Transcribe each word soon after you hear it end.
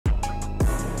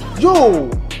Yo!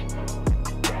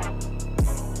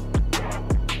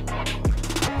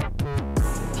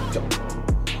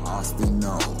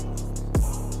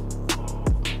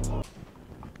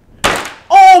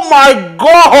 Oh my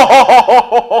God!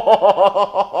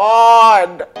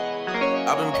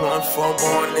 I've been pulling for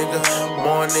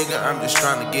more nigga, I'm just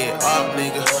trying to get up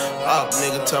nigga,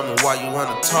 tell me why you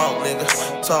wanna talk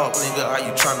nigga, are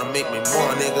you trying to make me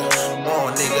more nigga,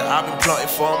 I've been plotting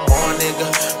for more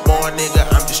nigga,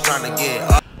 I'm just trying to get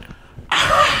up.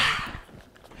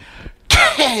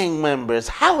 Gang members,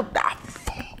 how the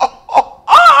fuck?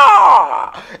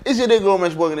 It's your nigga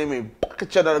Omesh working at me. Buck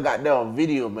each other goddamn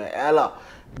video, man. Hello.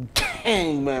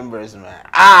 Gang members, man.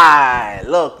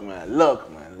 Look, man.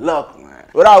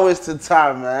 Without wasting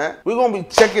time, man, we're gonna be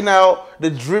checking out the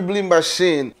dribbling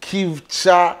machine,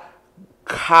 Khvicha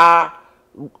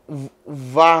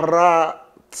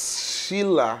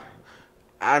Kvaratskhelia.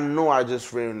 I know I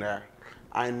just read that.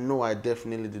 I know I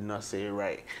definitely did not say it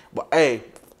right. But hey,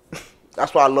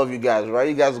 that's why I love you guys, right?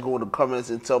 You guys go in the comments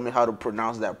and tell me how to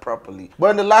pronounce that properly.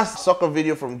 But in the last soccer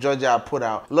video from Georgia I put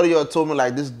out, a lot of y'all told me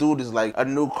like this dude is like a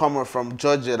newcomer from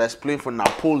Georgia that's playing for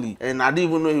Napoli. And I didn't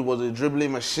even know he was a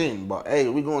dribbling machine. But hey,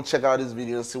 we're gonna check out this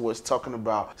video and see what it's talking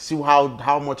about. See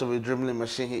how much of a dribbling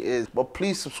machine he is. But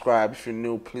please subscribe if you're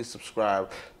new, please subscribe.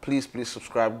 Please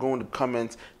subscribe. Go in the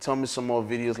comments, tell me some more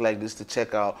videos like this to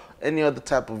check out. Any other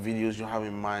type of videos you have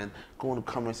in mind, go in the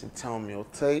comments and tell me,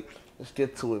 okay? Let's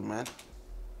get to it, man.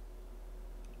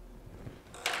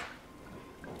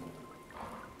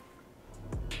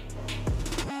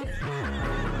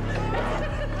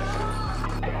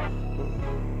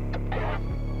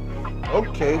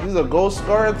 Okay, he's a goal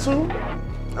scorer too?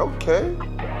 Okay.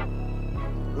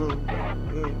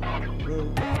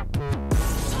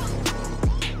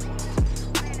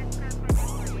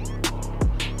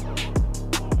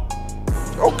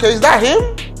 Okay, is that him?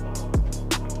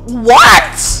 What?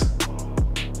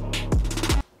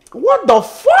 What the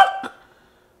fuck?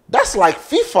 That's like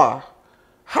FIFA.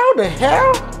 How the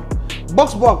hell?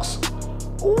 Box.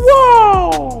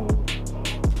 Whoa!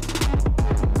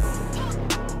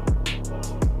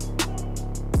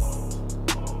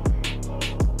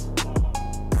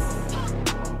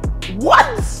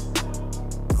 What?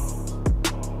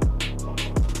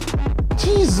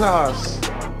 Jesus!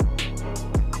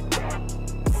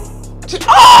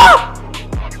 Ah!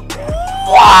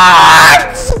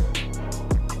 What?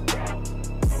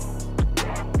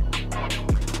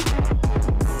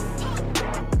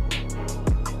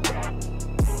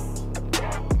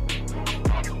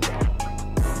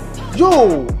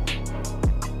 Yo!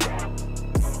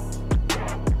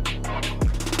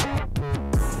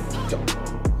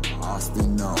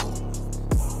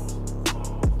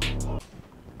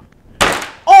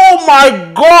 Oh my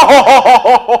God!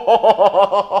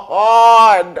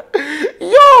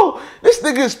 Yo, this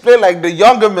nigga is playing like the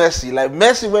younger Messi, like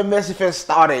Messi when Messi first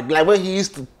started, like when he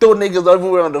used to throw niggas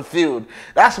everywhere on the field.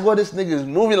 That's what this nigga is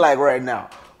moving like right now.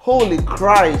 Holy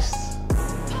Christ!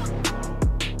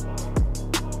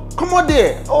 Come on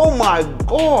there! Oh my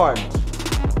God!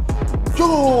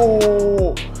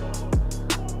 Yo!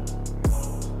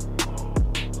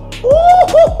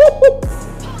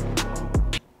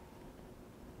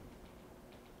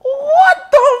 What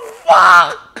the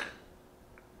fuck?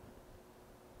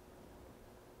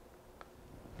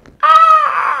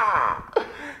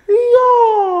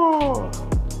 Yo!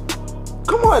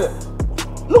 Come on!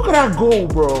 Look at that goal,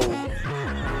 bro!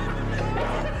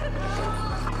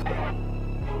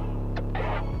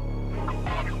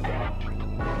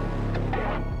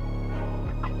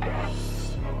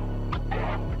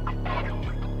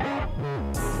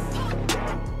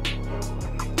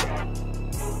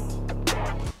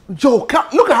 Yo, look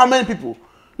at how many people.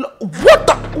 Look, what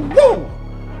the? Whoa!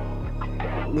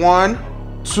 1,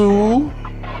 2.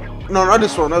 No, not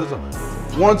this one. Not this one.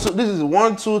 1, 2. This is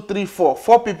 1, 2, 3, 4.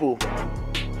 4 people.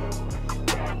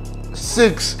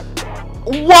 6.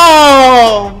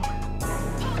 Whoa!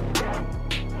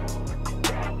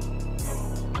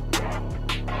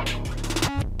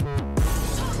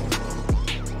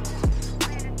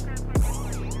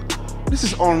 This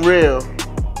is unreal.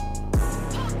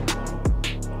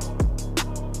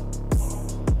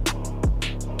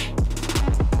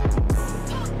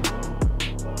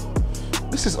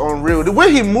 This is unreal. The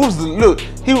way he moves, look,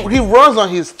 he runs on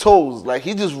his toes. Like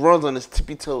he just runs on his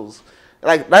tippy toes.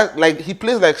 Like that, like he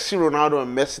plays like C. Ronaldo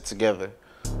and Messi together.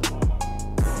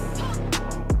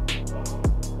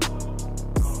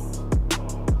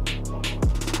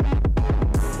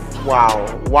 Wow.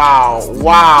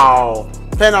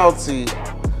 Penalty.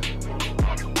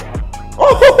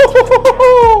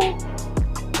 Oh!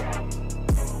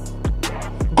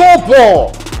 Goal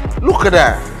ball. Look at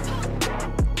that.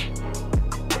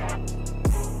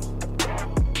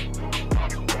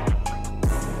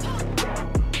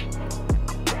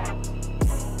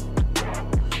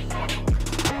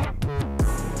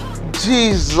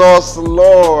 Jesus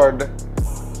Lord.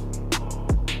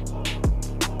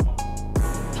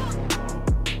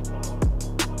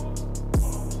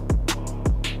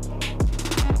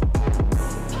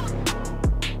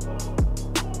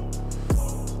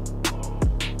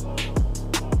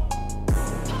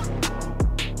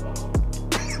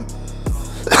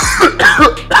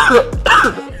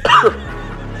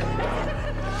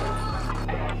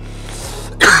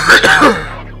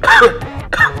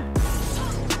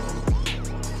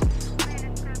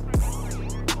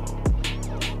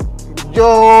 Yo!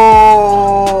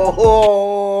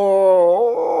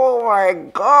 Oh my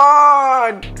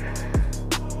God!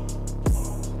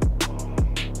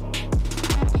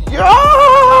 Yo!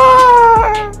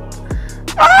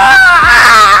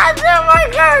 Ah! Oh my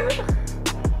God!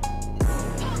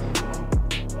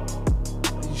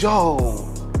 Yo!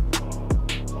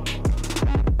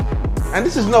 And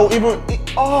this is no even.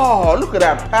 Oh, look at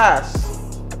that pass!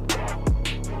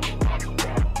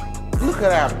 Look at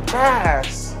that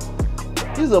pass!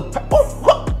 He's a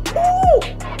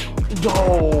yo.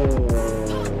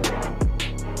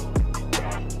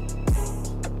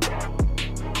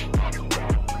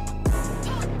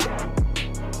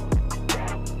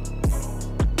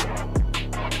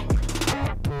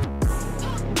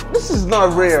 This is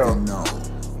not real. No.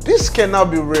 This cannot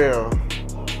be real.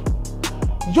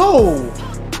 Yo,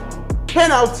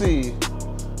 penalty.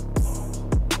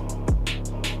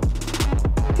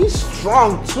 He's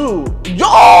strong too.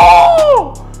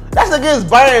 Yo! That's against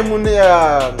Bayern Munich.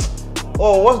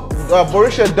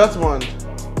 Borussia Dortmund.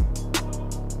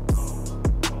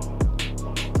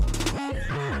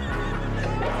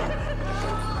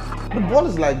 The ball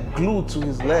is like glued to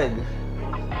his leg.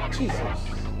 Jesus.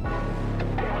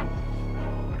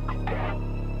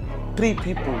 3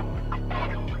 people.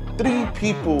 3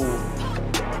 people.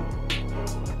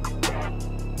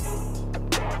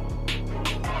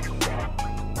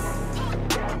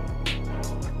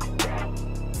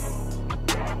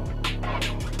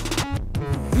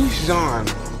 Vision.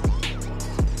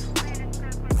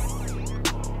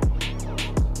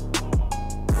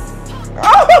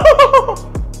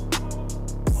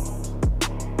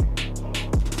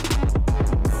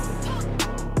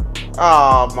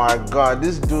 Oh my God,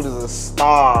 this dude is a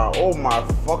star. Oh my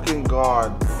fucking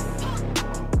God.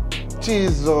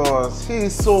 Jesus, he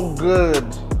is so good.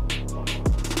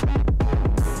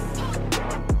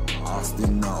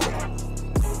 Austin, no.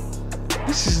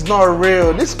 This is not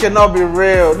real. This cannot be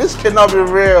real. This cannot be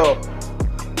real.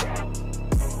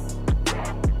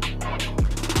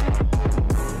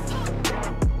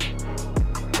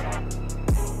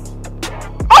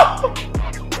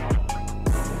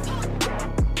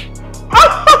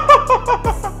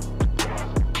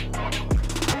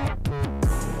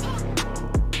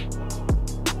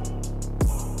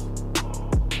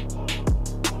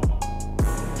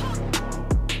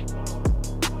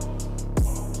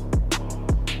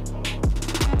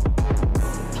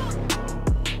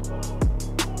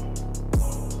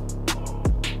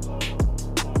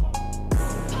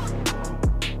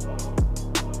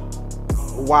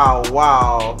 Wow,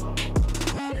 wow.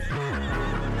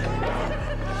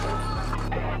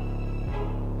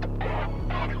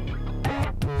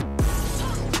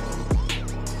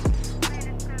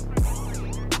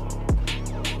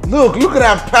 Look at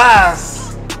that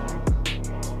pass.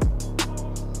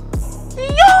 Yo!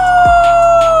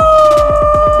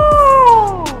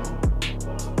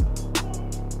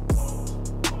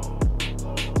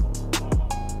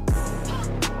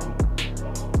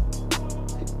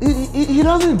 He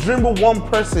doesn't dribble one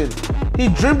person. He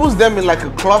dribbles them in like a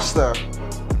cluster.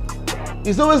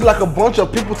 It's always like a bunch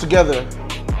of people together.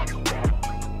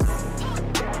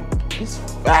 He's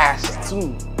fast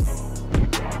too.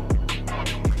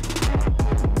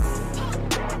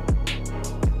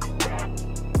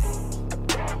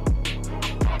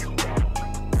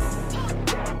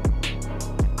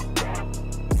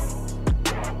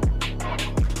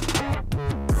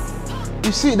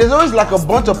 You see, there's always like a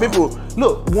bunch of people.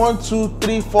 Look, 1, 2,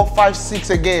 3, 4, 5, 6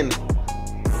 again.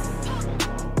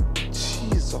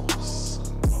 Jesus.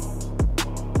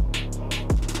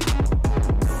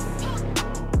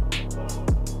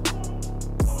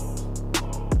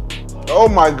 Oh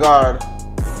my God.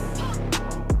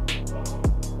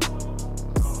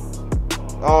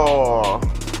 Oh.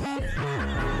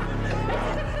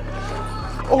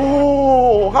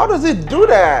 Oh, how does he do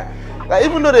that? Like,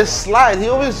 even though they slide, he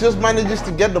always just manages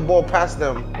to get the ball past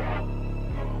them.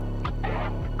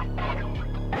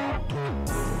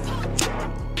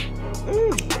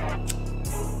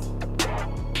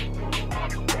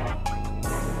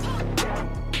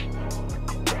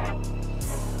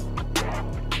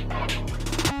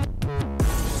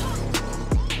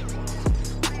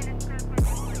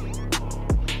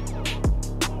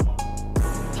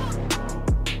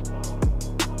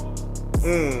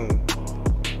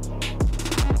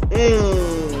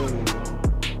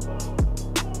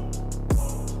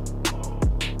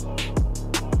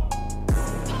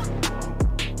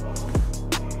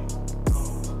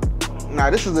 Nah,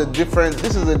 this is a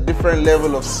different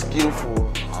level of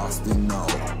skillful.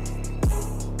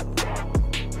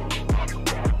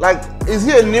 Like, is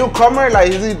he a newcomer?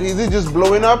 Like, is he just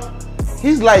blowing up?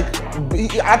 He's like,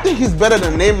 I think he's better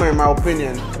than Neymar in my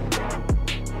opinion.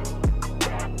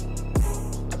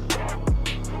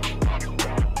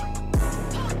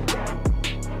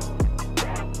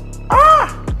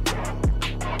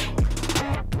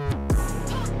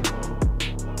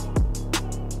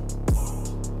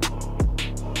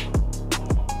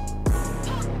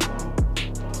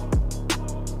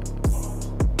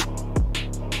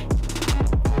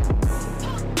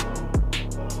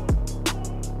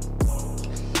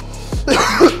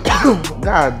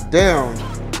 God damn.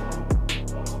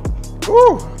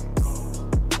 Ooh.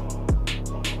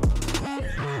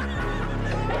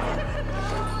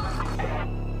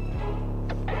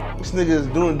 This nigga is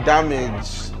doing damage.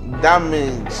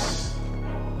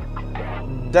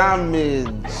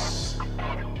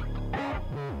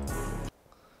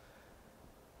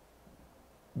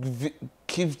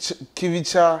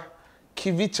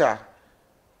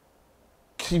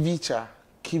 Khvicha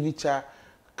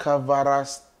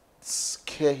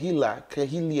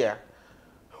Kvaratskhelia.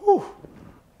 Whew.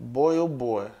 Boy, oh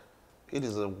boy. It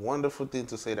is a wonderful thing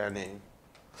to say that name.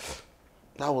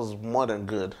 That was more than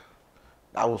good.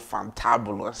 That was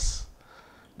fantabulous.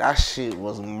 That shit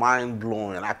was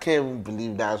mind-blowing. I can't even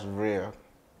believe that's real.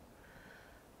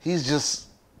 He's just,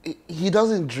 he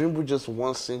doesn't dribble just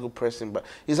one single person, but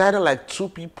it's either like 2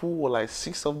 people or like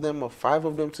 6 of them or 5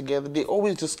 of them together. They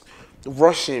always just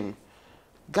rush him.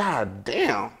 God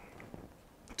damn.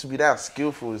 To be that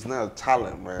skillful is not a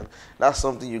talent, man. That's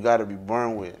something you gotta be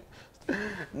born with.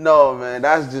 No, man,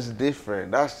 that's just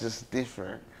different. I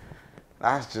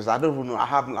don't even know.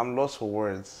 I'm lost for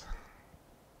words.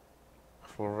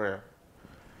 For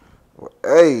real.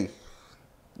 Hey,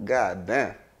 god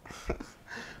damn. Hope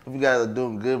you guys are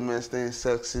doing good, man. Staying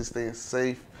sexy, staying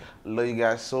safe. Love you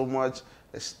guys so much.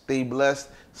 Stay blessed.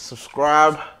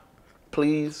 Subscribe.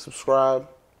 Please subscribe.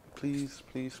 Please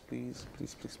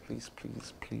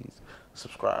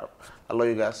subscribe. I love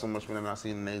you guys so much, man, and I'll see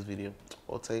you in the next video.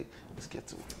 Okay, let's get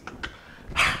to it.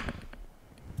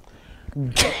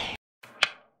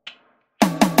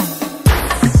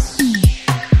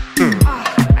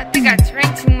 I think I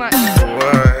drank too much.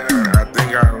 I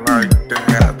think I like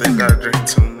that. I think I drink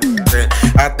too much.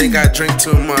 I think I drink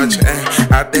too much.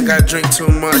 I think I drink too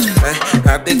much.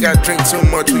 I think I drink too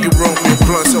much. Will you roll me a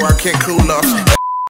blunt so I can't cool off?